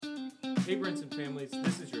Hey Brinson families,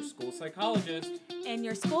 this is your school psychologist and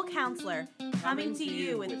your school counselor coming to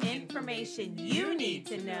you with information you need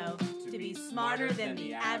to know to be smarter than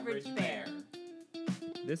the average bear.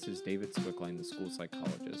 This is David Swickline, the school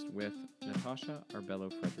psychologist, with Natasha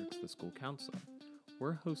Arbello-Fredericks, the school counselor.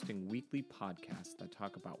 We're hosting weekly podcasts that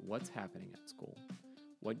talk about what's happening at school,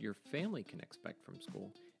 what your family can expect from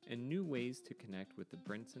school, and new ways to connect with the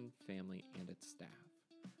Brinson family and its staff.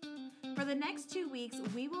 For the next 2 weeks,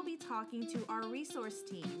 we will be talking to our resource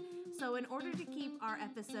team. So in order to keep our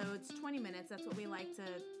episodes 20 minutes, that's what we like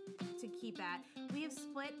to keep at, we have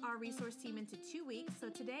split our resource team into 2 weeks. So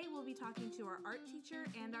today we'll be talking to our art teacher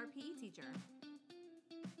and our PE teacher.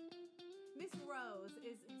 Miss Rose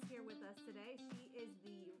is here with us today. She is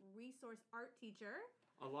the resource art teacher.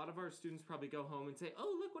 A lot of our students probably go home and say,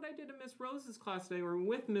 oh, look what I did in Miss Rose's class today, or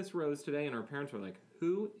with Miss Rose today, and our parents are like,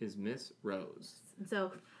 who is Miss Rose?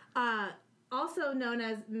 So, also known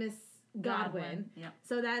as Miss Godwin. Yep.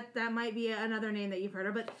 So that might be another name that you've heard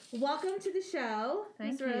of. But welcome to the show,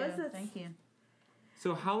 Miss Rose. Thank you.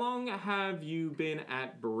 So how long have you been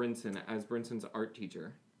at Brinson as Brinson's art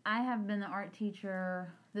teacher? I have been the art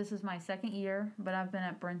teacher, this is my second year, but I've been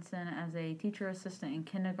at Brinson as a teacher assistant in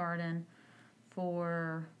kindergarten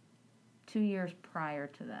for 2 years prior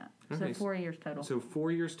to that. Okay. So 4 years total. So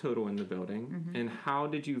 4 years total in the building. Mm-hmm. And how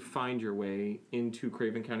did you find your way into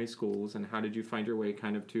Craven County Schools, and how did you find your way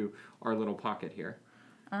kind of to our little pocket here?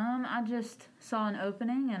 I just saw an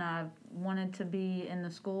opening and I wanted to be in the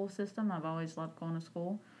school system. I've always loved going to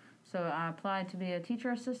school. So I applied to be a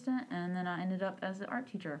teacher assistant, and then I ended up as an art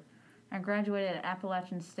teacher. I graduated at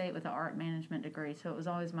Appalachian State with an art management degree, so it was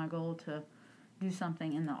always my goal to do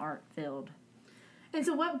something in the art field. And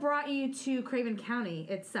so what brought you to Craven County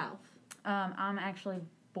itself? I'm actually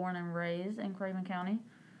born and raised in Craven County.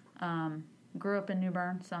 Grew up in New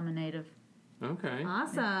Bern, so I'm a native. Okay.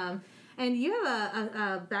 Awesome. And you have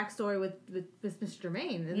a backstory with Mr.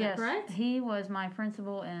 Germain, is that correct? Yes, he was my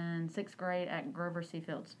principal in 6th grade at Grover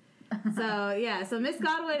Seafields. So Miss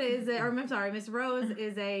Godwin Miss Rose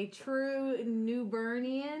is a true New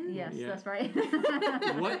Bernian. Yes, That's right.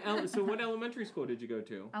 What elementary school did you go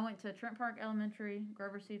to? I went to Trent Park Elementary,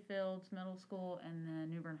 Grover Seafields Middle School, and then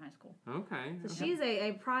New Bern High School. Okay. So she's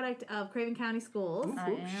a product of Craven County Schools.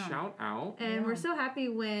 I am. Shout out. And we're so happy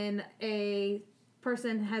when a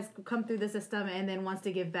person has come through the system and then wants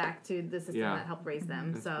to give back to the system that helped raise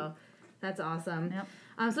them. That's so cool. That's awesome. Yep.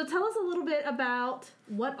 So tell us a little bit about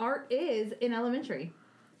what art is in elementary.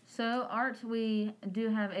 So art, we do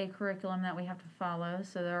have a curriculum that we have to follow.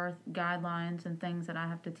 So there are guidelines and things that I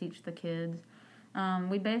have to teach the kids.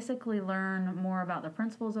 We basically learn more about the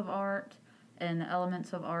principles of art and the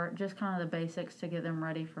elements of art, just kind of the basics to get them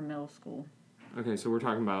ready for middle school. Okay, so we're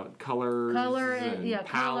talking about colors and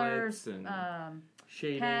palettes and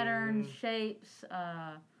shading. Patterns, shapes,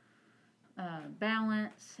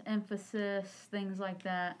 balance, emphasis, things like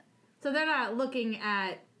that. So they're not looking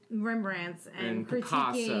at Rembrandt's and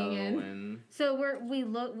Picasso critiquing and so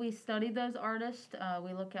we study those artists.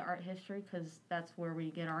 We look at art history because that's where we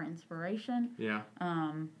get our inspiration. Yeah.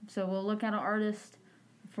 So we'll look at an artist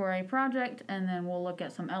for a project, and then we'll look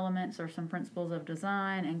at some elements or some principles of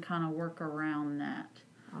design and kind of work around that.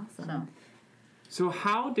 Awesome. So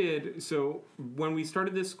when we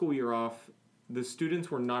started this school year off, the students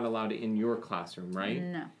were not allowed in your classroom, right?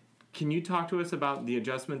 No. Can you talk to us about the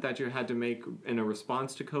adjustment that you had to make in a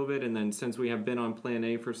response to COVID? And then since we have been on Plan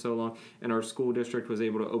A for so long and our school district was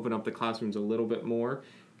able to open up the classrooms a little bit more,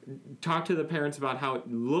 talk to the parents about how it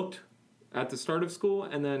looked at the start of school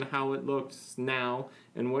and then how it looks now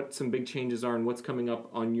and what some big changes are and what's coming up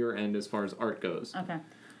on your end as far as art goes. Okay.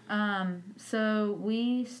 So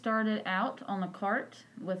we started out on the cart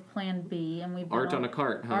with Plan B, and we Art on a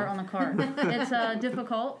cart, huh? Art on the cart. It's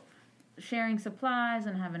difficult sharing supplies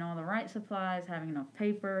and having all the right supplies, having enough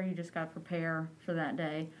paper. You just got to prepare for that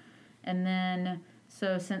day. And then,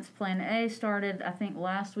 so since Plan A started, I think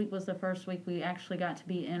last week was the first week we actually got to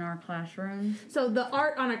be in our classrooms. So the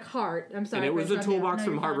art on a cart, I'm sorry. And it was a toolbox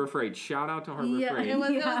from Harbor Freight. Shout out to Harbor Freight. It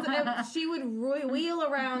was, she would wheel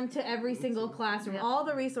around to every single classroom, all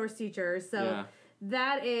the resource teachers. So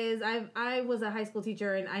that is, I was a high school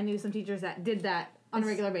teacher, and I knew some teachers that did that on a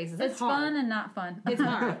regular basis. It's fun and not fun. It's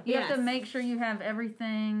hard. You have to make sure you have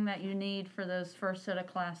everything that you need for those first set of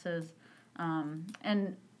classes.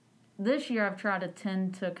 And this year I've tried to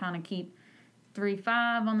tend to kind of keep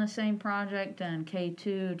 3-5 on the same project and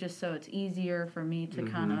K2 just so it's easier for me to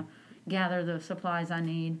kind of gather the supplies I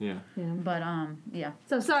need. Yeah. But,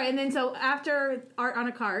 So, sorry. And then so after art on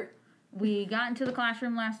a cart. We got into the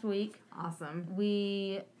classroom last week. Awesome.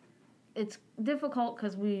 We it's difficult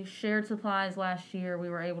because we shared supplies last year. We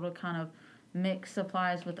were able to kind of mix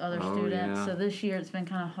supplies with other students. Yeah. So this year it's been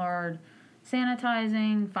kind of hard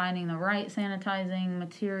sanitizing, finding the right sanitizing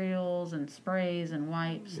materials and sprays and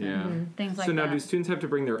wipes and things like that. So now do students have to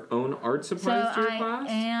bring their own art supplies to your class?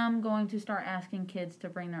 I am going to start asking kids to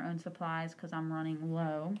bring their own supplies because I'm running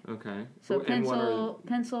low. Okay. So And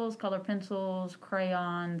pencils, color pencils,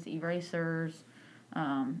 crayons, erasers,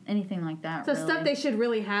 anything like that. So really. stuff they should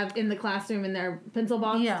really have in the classroom in their pencil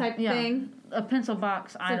box type thing? A pencil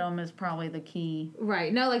box item is probably the key.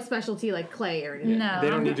 Right. No, like specialty, like clay or anything. No. They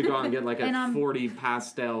don't need to go out and get like a 40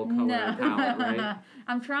 pastel color palette, right?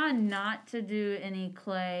 I'm trying not to do any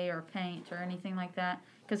clay or paint or anything like that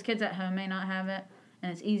because kids at home may not have it,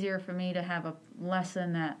 and it's easier for me to have a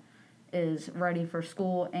lesson that is ready for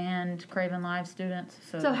school and Craven Live students.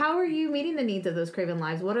 So how are you meeting the needs of those Craven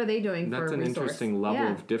Lives? What are they doing for That's an resource? interesting level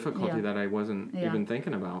of difficulty that I wasn't even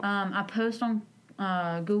thinking about. I post on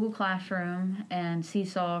Google Classroom and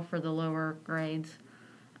Seesaw for the lower grades.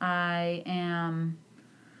 I am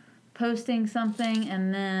posting something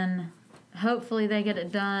and then hopefully they get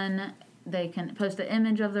it done. They can post an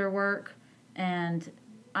image of their work, and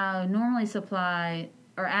I normally supply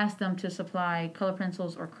or ask them to supply color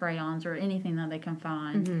pencils or crayons or anything that they can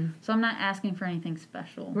find. So I'm not asking for anything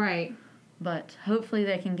special. Right. But hopefully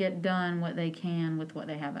they can get done what they can with what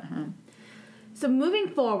they have at home. So moving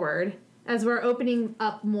forward, as we're opening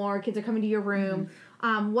up more, kids are coming to your room,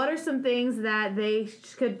 what are some things that they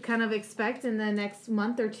could kind of expect in the next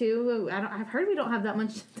month or two? I've heard we don't have that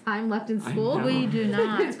much time left in school. We do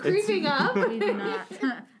not. It's creeping up. We do not.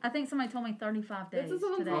 I think somebody told me 35 days That's what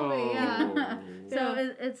someone today. told me, yeah.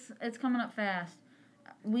 So it's coming up fast.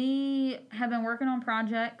 We have been working on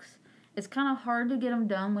projects. It's kind of hard to get them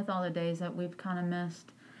done with all the days that we've kind of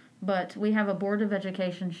missed. But we have a Board of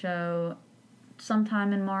Education show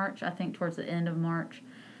sometime in March, I think towards the end of March.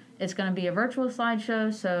 It's going to be a virtual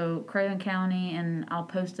slideshow, so Craven County, and I'll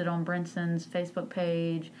post it on Brinson's Facebook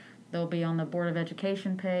page. They'll be on the Board of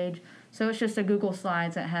Education page. So it's just a Google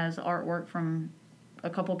Slides that has artwork from a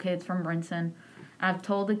couple kids from Brinson. I've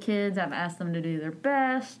told the kids, I've asked them to do their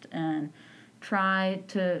best and try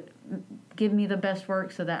to give me the best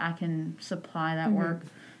work so that I can supply that work.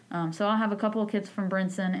 So I'll have a couple of kids from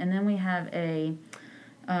Brinson, and then we have a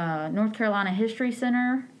North Carolina History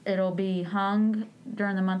Center. It'll be hung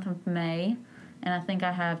during the month of May, and I think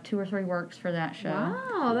I have 2 or 3 works for that show.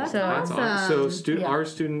 Wow, that's That's awesome. awesome. So our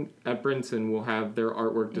student at Brinson will have their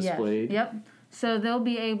artwork displayed. Yes. Yep. So they'll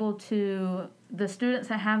be able to, the students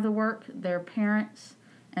that have the work, their parents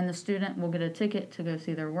and the student will get a ticket to go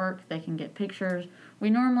see their work. They can get pictures. We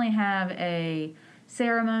normally have a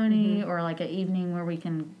ceremony or like an evening where we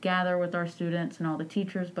can gather with our students and all the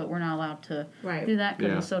teachers, but we're not allowed to do that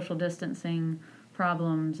because of social distancing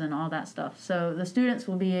problems and all that stuff. So the students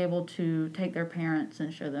will be able to take their parents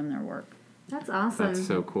and show them their work. That's awesome. That's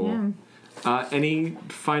so cool. Yeah. Any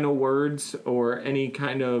final words or any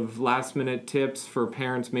kind of last minute tips for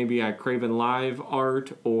parents maybe at Craven Live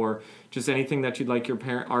Art, or just anything that you'd like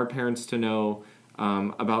our parents to know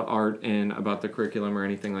about art and about the curriculum or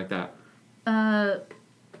anything like that?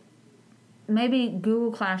 Maybe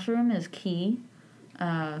Google Classroom is key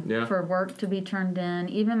for work to be turned in.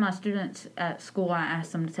 Even my students at school, I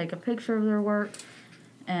ask them to take a picture of their work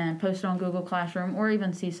and post it on Google Classroom or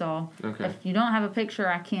even Seesaw. Okay. If you don't have a picture,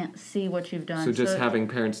 I can't see what you've done. So just having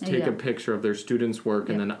parents take a picture of their students' work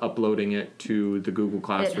and then uploading it to the Google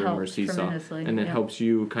Classroom or Seesaw. And it helps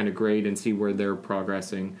you kind of grade and see where they're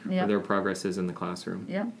progressing, where their progress is in the classroom.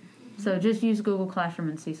 Yep. So just use Google Classroom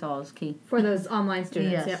and Seesaw is key. For those online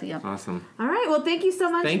students. Yes, yep. Awesome. All right. Well, thank you so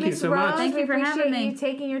much, Thank you Ms. so Rose. much. Thank you for having me. You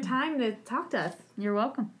taking your time to talk to us. You're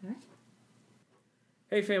welcome.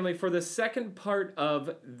 Hey family, for the second part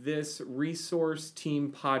of this resource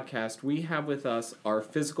team podcast, we have with us our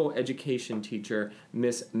physical education teacher,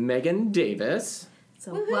 Miss Megan Davis.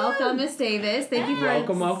 So welcome, Miss Davis. Thank you for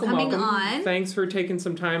coming on. Thanks for taking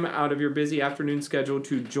some time out of your busy afternoon schedule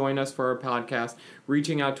to join us for our podcast,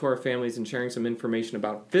 reaching out to our families and sharing some information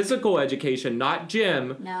about physical education, not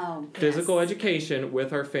gym. No. Physical education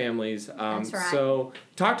with our families. That's right. So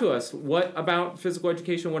talk to us. What about physical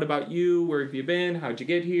education? What about you? Where have you been? How'd you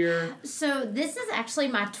get here? So this is actually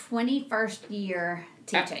my 21st year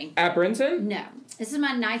teaching. At Brinson? No. This is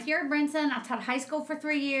my 9th year at Brinson. I taught high school for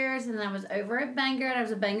 3 years, and then I was over at Bangor. I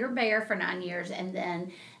was a Bangor Bear for 9 years, and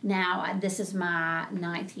then now this is my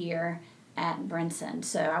 9th year at Brinson.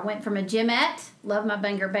 So I went from a gymette, love my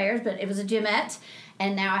Bangor Bears, but it was a gymette,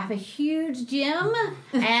 And now I have a huge gym,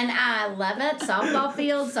 and I love it. Softball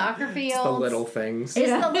fields, soccer fields. It's the little things. It's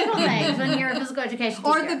the little things when you're a physical education teacher.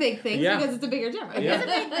 Or the big things, because it's a bigger gym. Yeah. It's a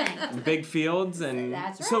big thing. Big fields and...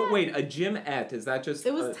 That's right. So, wait, a gymette, is that just...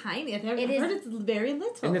 It was tiny. I've heard it's very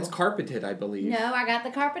little. And it's carpeted, I believe. No, I got the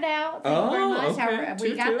carpet out. Thank you very much. Okay.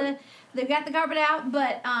 We got they got the carpet out,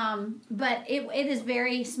 but it is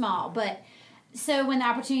very small. But so when the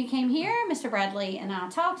opportunity came here, Mr. Bradley and I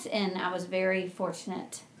talked, and I was very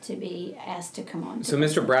fortunate to be asked to come on. So,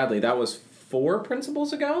 Mr. Bradley, that was 4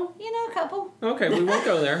 principals ago? A couple. Okay, we won't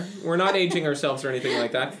go there. We're not aging ourselves or anything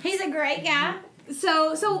like that. He's a great guy.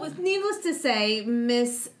 So needless to say,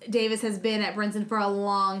 Miss Davis has been at Brinson for a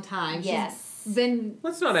long time. Yes. She's been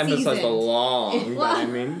Let's not emphasize the seasoned. long, but I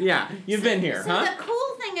mean, yeah, you've been here, So huh? the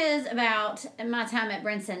cool thing is about my time at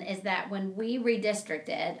Brinson is that when we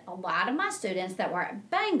redistricted, a lot of my students that were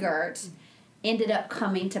at Bangert ended up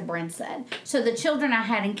coming to Brinson. So the children I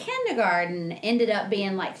had in kindergarten ended up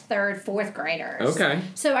being like 3rd, 4th graders. Okay.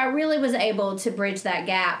 So I really was able to bridge that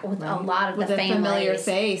gap with a lot of with the a families. familiar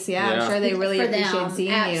face. Yeah, I'm sure they really for appreciate them,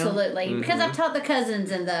 seeing absolutely. you. Because I've taught the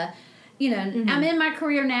cousins and the, I'm in my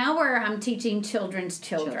career now where I'm teaching children's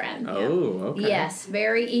children. Oh, okay. Yes,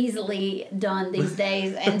 very easily done these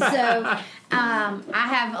days. And so I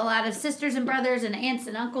have a lot of sisters and brothers and aunts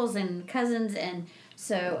and uncles and cousins, and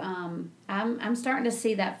so I'm starting to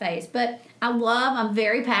see that phase. But I'm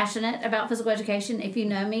very passionate about physical education. If you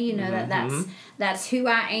know me, you know that's who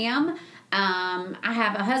I am. I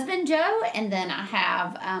have a husband, Joe, and then I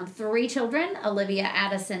have 3 children, Olivia,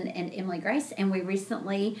 Addison, and Emily Grace, and we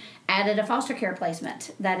recently added a foster care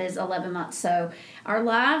placement that is 11 months. So our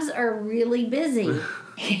lives are really busy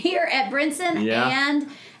here at Brinson and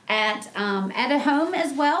at a home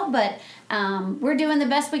as well, but we're doing the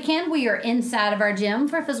best we can. We are inside of our gym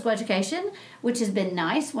for physical education, which has been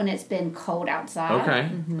nice when it's been cold outside.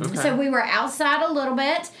 Okay. So we were outside a little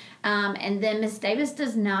bit. And then Miss Davis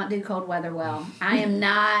does not do cold weather well. I am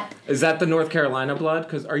not. Is that the North Carolina blood?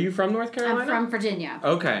 Because are you from North Carolina? I'm from Virginia.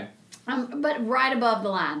 Okay. But right above the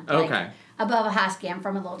line. Okay. Above a high school. I'm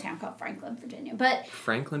from a little town called Franklin, Virginia. But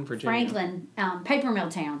Franklin, Virginia. Franklin, paper mill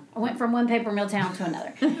town. I went from one paper mill town to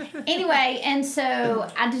another. Anyway, and so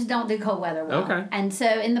I just don't do cold weather well. Okay. And so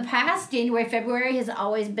in the past, January, February has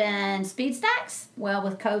always been speed stacks. Well,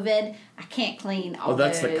 with COVID, I can't clean all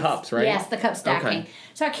that's those. the cups, right? Yes, the cup stacking. Okay.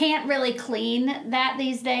 So I can't really clean that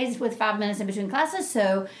these days with 5 minutes in between classes.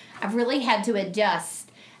 So I've really had to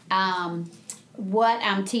adjust what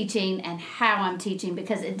I'm teaching and how I'm teaching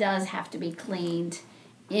because it does have to be cleaned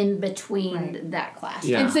in between that class.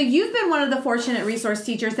 Yeah. And so you've been one of the fortunate resource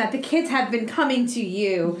teachers that the kids have been coming to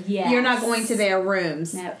you. Yes. You're not going to their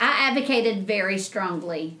rooms. No, I advocated very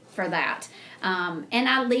strongly for that. And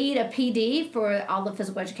I lead a PD for all the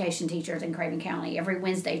physical education teachers in Craven County every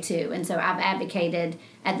Wednesday too. And so I've advocated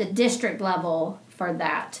at the district level for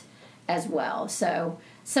that as well. So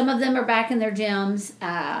some of them are back in their gyms.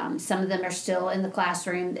 Some of them are still in the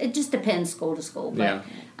classroom. It just depends school to school. But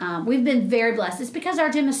we've been very blessed. It's because our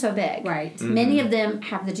gym is so big. Right. Many of them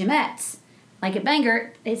have the gymettes. Like at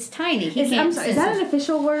Bangert, it's tiny. I'm sorry, is that an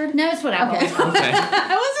official word? No, it's what I Okay. was. Okay.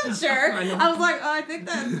 I wasn't sure. I was like, oh, I think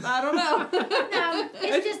that's, I don't know. No,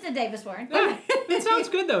 it's just a Davis word. It sounds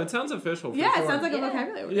good, though. It sounds official. For Yeah, sure. it sounds like a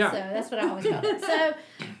vocabulary word. Yeah. So that's what I always call it.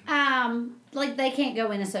 So, like they can't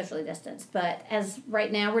go in a socially distance, but as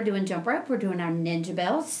right now we're doing jump rope, we're doing our ninja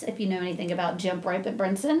belts. If you know anything about jump rope at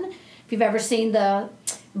Brinson, if you've ever seen the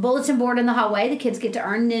bulletin board in the hallway, the kids get to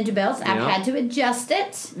earn ninja belts. I've had to adjust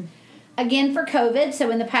it again for COVID.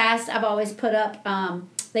 So in the past, I've always put up.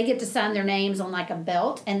 They get to sign their names on like a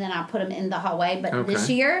belt, and then I put them in the hallway. But this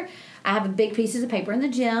year, I have a big pieces of paper in the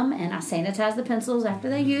gym, and I sanitize the pencils after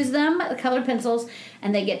they use them, the colored pencils,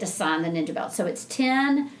 and they get to sign the ninja belt. So it's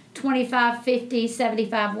 10, 25, 50,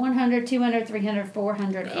 75, 100, 200, 300,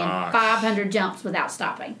 400, and 500 jumps without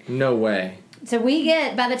stopping. No way. So we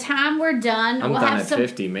get, by the time we're done, I'm we'll done have at some,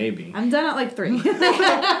 50, maybe. I'm done at like 3. we'll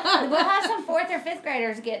have some 4th or 5th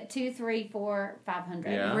graders get 2, 3, 4,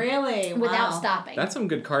 500. Yeah. Really? Without Wow. stopping. That's some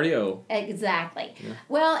good cardio. Exactly.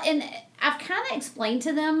 Well, and I've kind of explained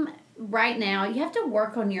to them right now, you have to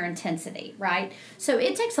work on your intensity, right? So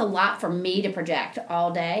it takes a lot for me to project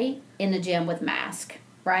all day in the gym with mask,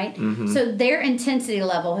 right? So their intensity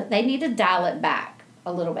level, they need to dial it back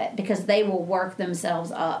a little bit because they will work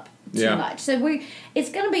themselves up too much. So it's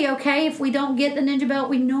going to be okay if we don't get the ninja belt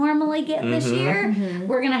we normally get this year.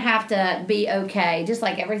 We're going to have to be okay, just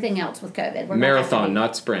like everything else with COVID. We're Marathon,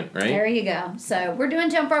 not sprint, right? There you go. So we're doing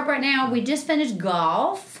jump rope right now. We just finished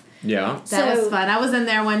golf. Yeah. That was fun. I was in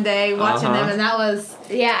there one day watching them, and that was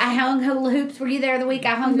Yeah, I hung hula hoops. Were you there the week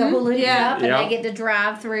I hung the hula hoops up and they get to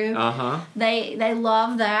drive through? They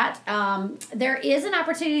love that. There is an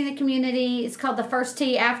opportunity in the community. It's called the First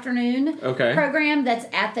Tee Afternoon program that's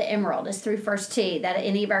at the Emerald. It's through First Tee. That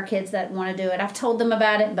any of our kids that want to do it, I've told them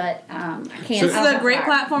about it, but I can't. So this is a great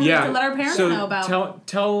platform to let our parents know about.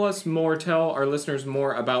 Tell us more. Tell our listeners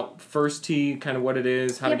more about First Tee, kind of what it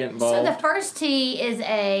is, how to get involved. So the First Tee is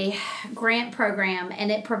a grant program,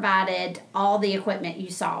 and it provided all the equipment you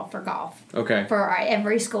saw for golf. Okay. For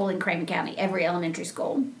every school in Craven County, every elementary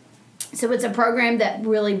school. So it's a program that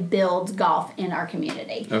really builds golf in our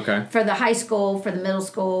community. Okay. For the high school, for the middle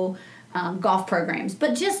school, golf programs,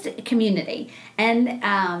 but just community. And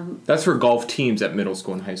that's for golf teams at middle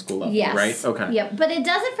school and high school level, right? Okay. Yep. But it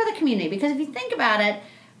does it for the community because if you think about it,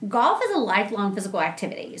 golf is a lifelong physical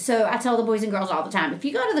activity. So I tell the boys and girls all the time, if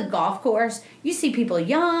you go to the golf course, you see people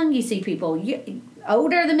young, you see people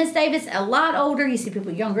older than Miss Davis, a lot older, you see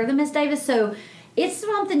people younger than Miss Davis. So it's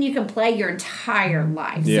something you can play your entire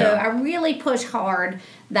life. Yeah. So I really push hard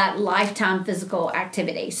that lifetime physical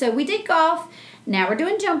activity. So we did golf. Now we're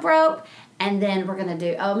doing jump rope. And then we're going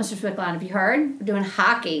to do, Mr. Swickline, have you heard? We're doing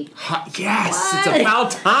hockey. Yes, what? It's about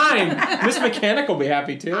time. Miss Mechanic will be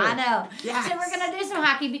happy too. I know. Yes. So we're going to do some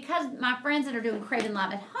hockey because my friends that are doing Craven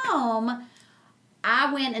Live at home,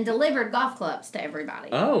 I went and delivered golf clubs to everybody.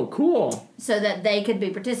 Oh, cool. So that they could be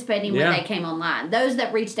participating when they came online. Those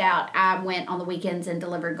that reached out, I went on the weekends and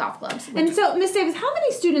delivered golf clubs. And so, Miss Davis, how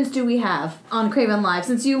many students do we have on Craven Live?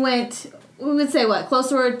 Since you went, we would say what, close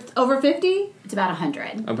to over 50? It's about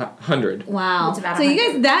 100. About 100. Wow. It's about so 100.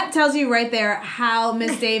 you guys, that tells you right there how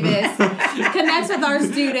Miss Davis connects with our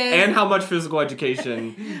students. And how much physical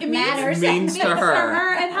education means to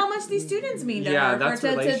her. And how much these students mean to her. Yeah, that's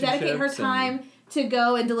to dedicate her time to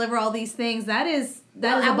go and deliver all these things. That is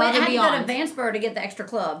above and beyond. I had to go to Vanceboro to get the extra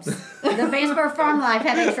clubs. The Vanceboro Farm Life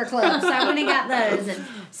had extra clubs, so I went and got those. And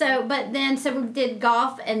so we did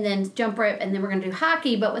golf and then jump rope, and then we're going to do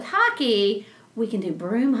hockey. But with hockey, we can do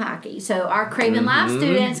broom hockey. So our Craven Live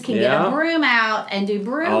students can get a broom out and do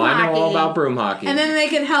broom hockey. I know all about broom hockey. And then they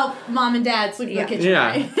can help mom and dad sweep the kitchen.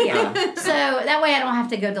 Yeah. So that way I don't have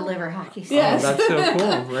to go deliver hockey. So. Yes. Oh, that's so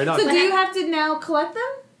cool. Right on. So do you have to now collect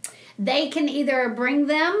them? They can either bring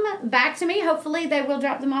them back to me. Hopefully, they will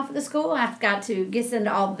drop them off at the school. I've got to send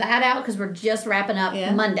all that out because we're just wrapping up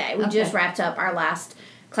Monday. We just wrapped up our last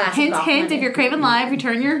class. Hint, of golf hint. Monday. If you're Craven Live,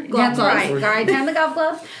 return your golf gloves. Right. Return the golf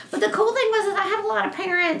gloves. But the cool thing was I had a lot of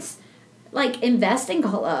parents invest in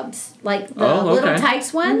gloves, like the little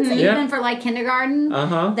Tykes ones, even for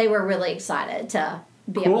kindergarten. They were really excited to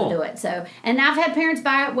be able to do it. So, and I've had parents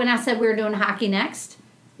buy it when I said we were doing hockey next.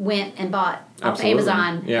 Went and bought off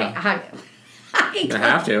Amazon. Hockey gloves. I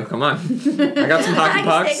have to. Come on. I got some hockey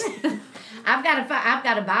pucks. I've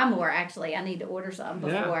got to buy more. Actually, I need to order some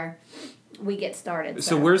before we get started.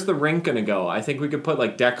 So where's the rink gonna go? I think we could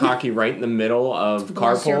put deck hockey right in the middle of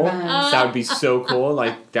carpool. That would be so cool.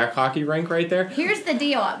 Deck hockey rink right there. Here's the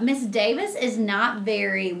deal. Miss Davis is not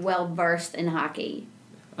very well versed in hockey.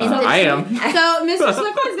 I am. So Mr.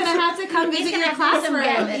 Swift is going to have to come visit your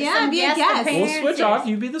classroom. Be a guest. We'll switch off.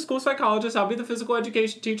 You be the school psychologist. I'll be the physical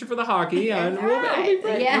education teacher for the hockey. And it'll be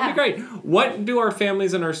great. It'll be great. What do our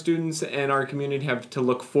families and our students and our community have to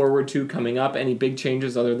look forward to coming up? Any big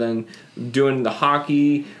changes other than doing the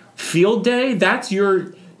hockey field day?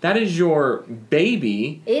 That is your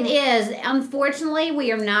baby. It is. Unfortunately,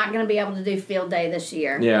 we are not going to be able to do field day this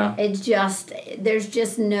year. Yeah. There's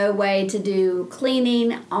just no way to do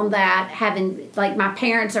cleaning on that. Having, my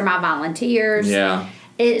parents are my volunteers. Yeah.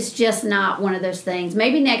 It's just not one of those things.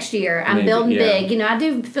 Maybe next year. I'm building big. I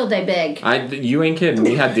do field day big. You ain't kidding.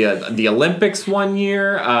 We had the Olympics one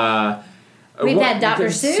year. We've had Dr.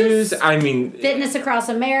 Seuss. Fitness Across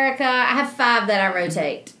America. I have 5 that I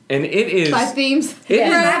rotate. And it is 5 themes.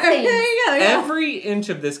 Every inch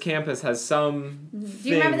of this campus has some. Do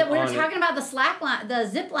you remember that we were talking about the slack line, the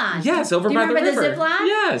zip line? Yes, over by the river. Do you remember the zip line?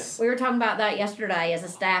 Yes. We were talking about that yesterday as a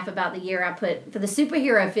staff about the year I put for the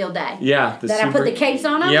superhero field day. Yeah, I put the capes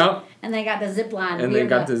on them. Yep. And they got the zip line. And they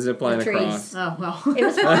got the zip line across. Oh well, it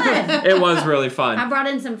was fun. It was really fun. I brought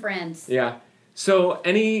in some friends. Yeah. So,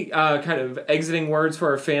 any kind of exiting words for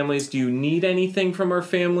our families? Do you need anything from our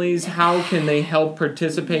families? How can they help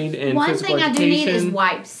participate in physical education? One thing I do need is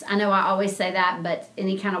wipes. I know I always say that, but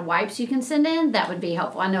any kind of wipes you can send in, that would be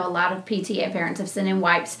helpful. I know a lot of PTA parents have sent in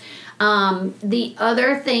wipes. The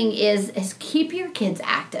other thing is keep your kids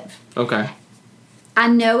active. Okay. I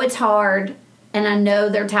know it's hard. And I know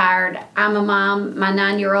they're tired. I'm a mom. My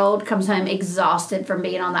 9-year-old comes home exhausted from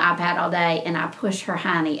being on the iPad all day, and I push her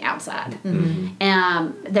hiney outside.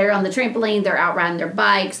 Mm-hmm. They're on the trampoline. They're out riding their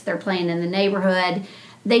bikes. They're playing in the neighborhood.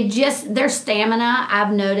 their stamina,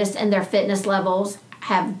 I've noticed, and their fitness levels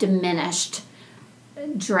have diminished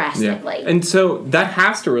drastically. Yeah. And so that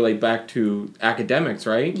has to relate back to academics,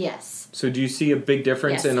 right? Yes. So do you see a big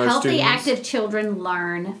difference in our Healthy, students? active children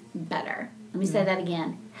learn better. Let me say that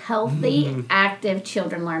again. Healthy, active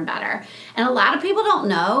children learn better. And a lot of people don't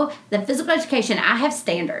know that physical education, I have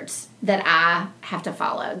standards that I have to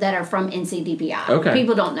follow that are from NCDPI. Okay.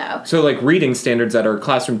 People don't know. So like reading standards that our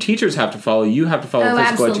classroom teachers have to follow, you have to follow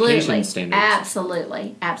physical education standards.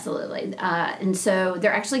 Absolutely. And so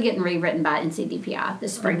they're actually getting rewritten by NCDPI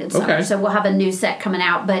this spring and summer. Okay. So we'll have a new set coming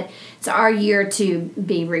out, but it's our year to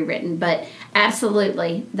be rewritten. But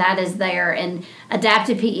absolutely, that is there. And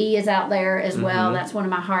adaptive PE is out there as well. That's one of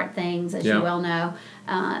my heart things, as you well know.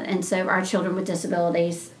 And so our children with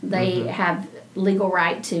disabilities, they have legal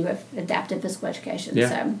right to adaptive physical education.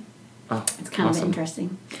 Yeah. So it's kind of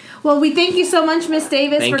interesting. Well, we thank you so much, Miss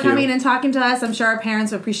Davis, Thank for coming you. and talking to us. I'm sure our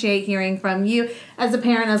parents appreciate hearing from you as a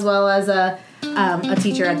parent as well as a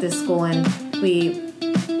teacher at this school, and we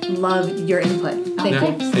love your input. Thank you.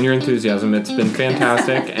 And your enthusiasm. It's been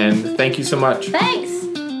fantastic, and thank you so much. Thanks.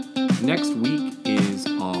 Next week is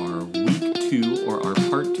our week 2 or our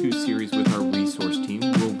part 2 series with our resource team.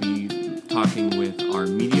 We'll be talking with our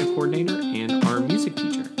media coordinator and our music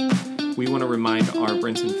teacher. We want to remind our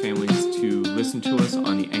Brinson families to listen to us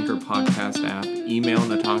on the Anchor Podcast app. Email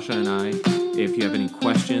Natasha and I if you have any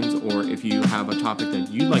questions or if you have a topic that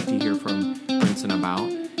you'd like to hear from Brinson about.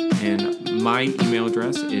 And my email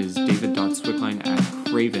address is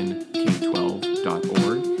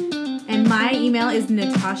david.swickline@cravenk12.org. And my email is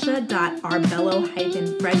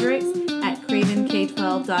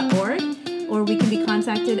natasha.arbello-fredericks@cravenk12.org. Or we can be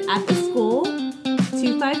contacted at the school,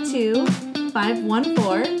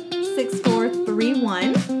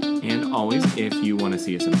 252-514-6431. And always, if you want to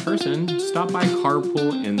see us in person, stop by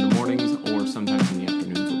Carpool in the mornings or sometimes in the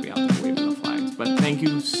afternoons. We'll be out there waving the flags. But thank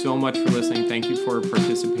you so much for listening. Thank you for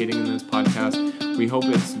participating in this podcast. We hope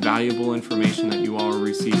it's valuable information that you all are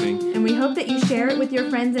receiving. And we hope that you share it with your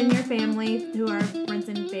friends and your family who are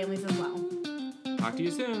Brinson families as well. Talk to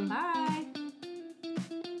you soon. Bye.